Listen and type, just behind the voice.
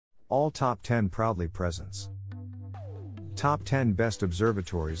All top 10 proudly presents. Top 10 best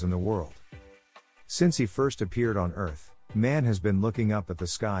observatories in the world. Since he first appeared on Earth, man has been looking up at the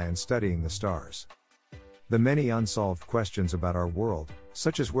sky and studying the stars. The many unsolved questions about our world,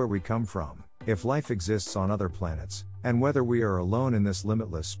 such as where we come from, if life exists on other planets, and whether we are alone in this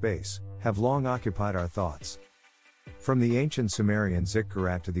limitless space, have long occupied our thoughts. From the ancient Sumerian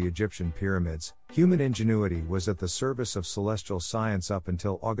zikkurat to the Egyptian pyramids, human ingenuity was at the service of celestial science up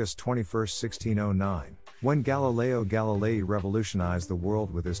until August 21, 1609, when Galileo Galilei revolutionized the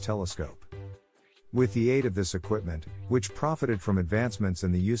world with his telescope. With the aid of this equipment, which profited from advancements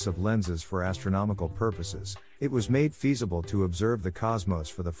in the use of lenses for astronomical purposes, it was made feasible to observe the cosmos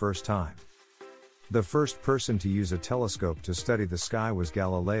for the first time. The first person to use a telescope to study the sky was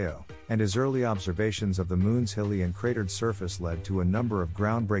Galileo, and his early observations of the moon's hilly and cratered surface led to a number of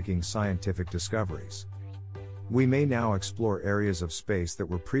groundbreaking scientific discoveries. We may now explore areas of space that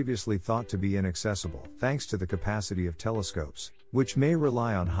were previously thought to be inaccessible, thanks to the capacity of telescopes, which may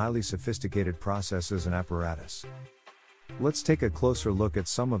rely on highly sophisticated processes and apparatus. Let's take a closer look at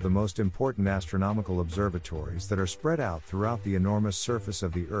some of the most important astronomical observatories that are spread out throughout the enormous surface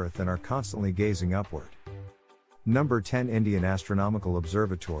of the Earth and are constantly gazing upward. Number 10 Indian Astronomical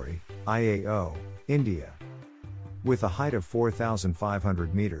Observatory, IAO, India. With a height of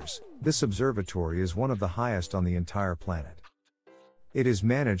 4,500 meters, this observatory is one of the highest on the entire planet. It is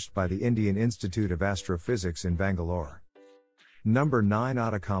managed by the Indian Institute of Astrophysics in Bangalore. Number 9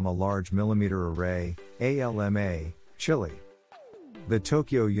 Atacama Large Millimeter Array, ALMA, Chile. The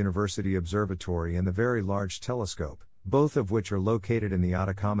Tokyo University Observatory and the Very Large Telescope, both of which are located in the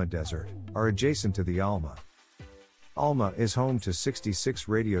Atacama Desert, are adjacent to the ALMA. ALMA is home to 66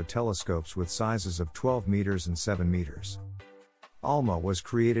 radio telescopes with sizes of 12 meters and 7 meters. ALMA was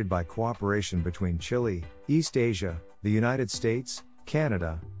created by cooperation between Chile, East Asia, the United States,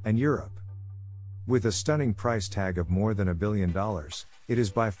 Canada, and Europe. With a stunning price tag of more than $1 billion, it is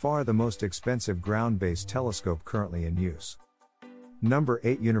by far the most expensive ground-based telescope currently in use. Number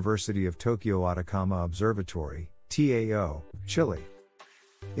 8 University of Tokyo Atacama Observatory, TAO, Chile.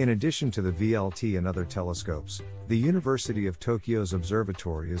 In addition to the VLT and other telescopes, the University of Tokyo's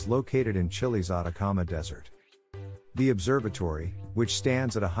observatory is located in Chile's Atacama Desert. The observatory, which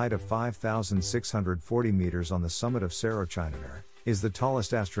stands at a height of 5,640 meters on the summit of Cerro Chinaner, is the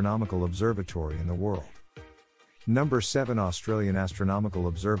tallest astronomical observatory in the world. Number 7 Australian Astronomical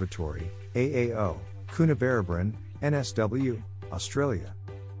Observatory, AAO, Coonabarabran, NSW, Australia.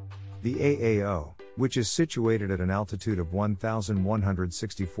 The AAO, which is situated at an altitude of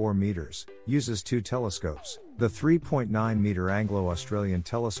 1,164 meters, uses two telescopes, the 3.9 meter Anglo-Australian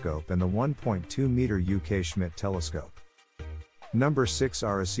telescope and the 1.2 meter UK Schmidt telescope. Number 6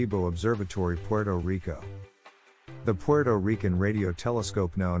 Arecibo Observatory, Puerto Rico. The Puerto Rican radio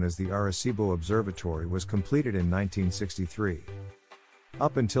telescope known as the Arecibo Observatory was completed in 1963.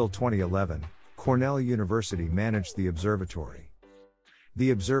 Up until 2011, Cornell University managed the observatory.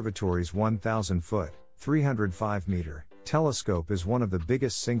 The observatory's 1,000-foot, 305-meter, telescope is one of the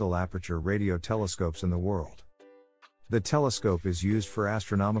biggest single-aperture radio telescopes in the world. The telescope is used for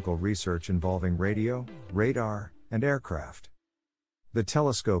astronomical research involving radio, radar, and aircraft. The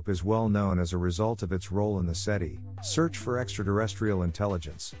telescope is well known as a result of its role in the SETI, Search for Extraterrestrial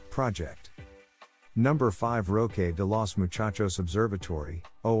Intelligence, project. Number 5 Roque de los Muchachos Observatory,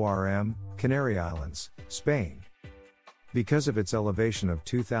 ORM, Canary Islands, Spain. Because of its elevation of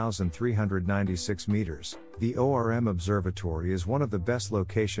 2,396 meters, the ORM Observatory is one of the best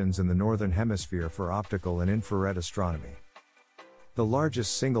locations in the Northern Hemisphere for optical and infrared astronomy. The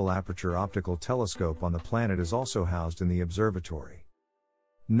largest single-aperture optical telescope on the planet is also housed in the observatory.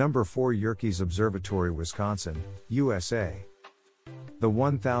 Number 4 Yerkes Observatory, Wisconsin, USA. The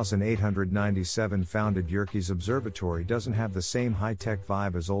 1897 founded Yerkes Observatory doesn't have the same high-tech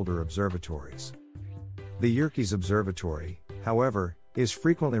vibe as older observatories. The Yerkes Observatory, however, is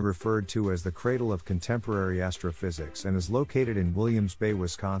frequently referred to as the cradle of contemporary astrophysics and is located in Williams Bay,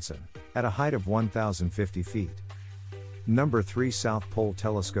 Wisconsin, at a height of 1,050 feet. Number 3 South Pole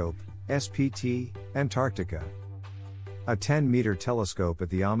Telescope, SPT, Antarctica. A 10-meter telescope at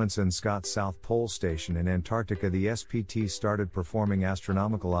the Amundsen-Scott South Pole Station in Antarctica, the SPT started performing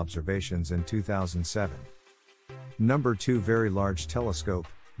astronomical observations in 2007. Number 2 Very Large Telescope,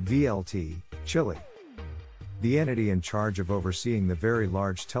 VLT, Chile. The entity in charge of overseeing the Very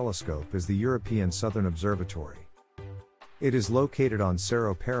Large Telescope is the European Southern Observatory. It is located on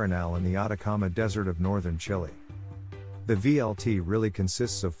Cerro Paranal in the Atacama Desert of northern Chile. The VLT really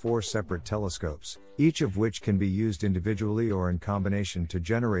consists of 4 separate telescopes, each of which can be used individually or in combination to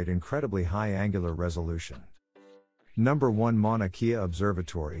generate incredibly high angular resolution. Number 1 Mauna Kea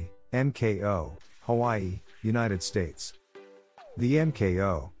Observatory, MKO, Hawaii, United States. The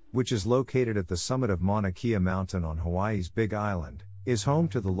MKO, which is located at the summit of Mauna Kea Mountain on Hawaii's Big Island, is home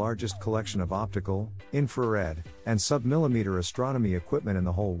to the largest collection of optical, infrared, and submillimeter astronomy equipment in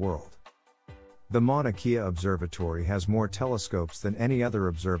the whole world. The Mauna Kea Observatory has more telescopes than any other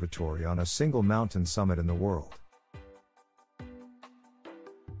observatory on a single mountain summit in the world.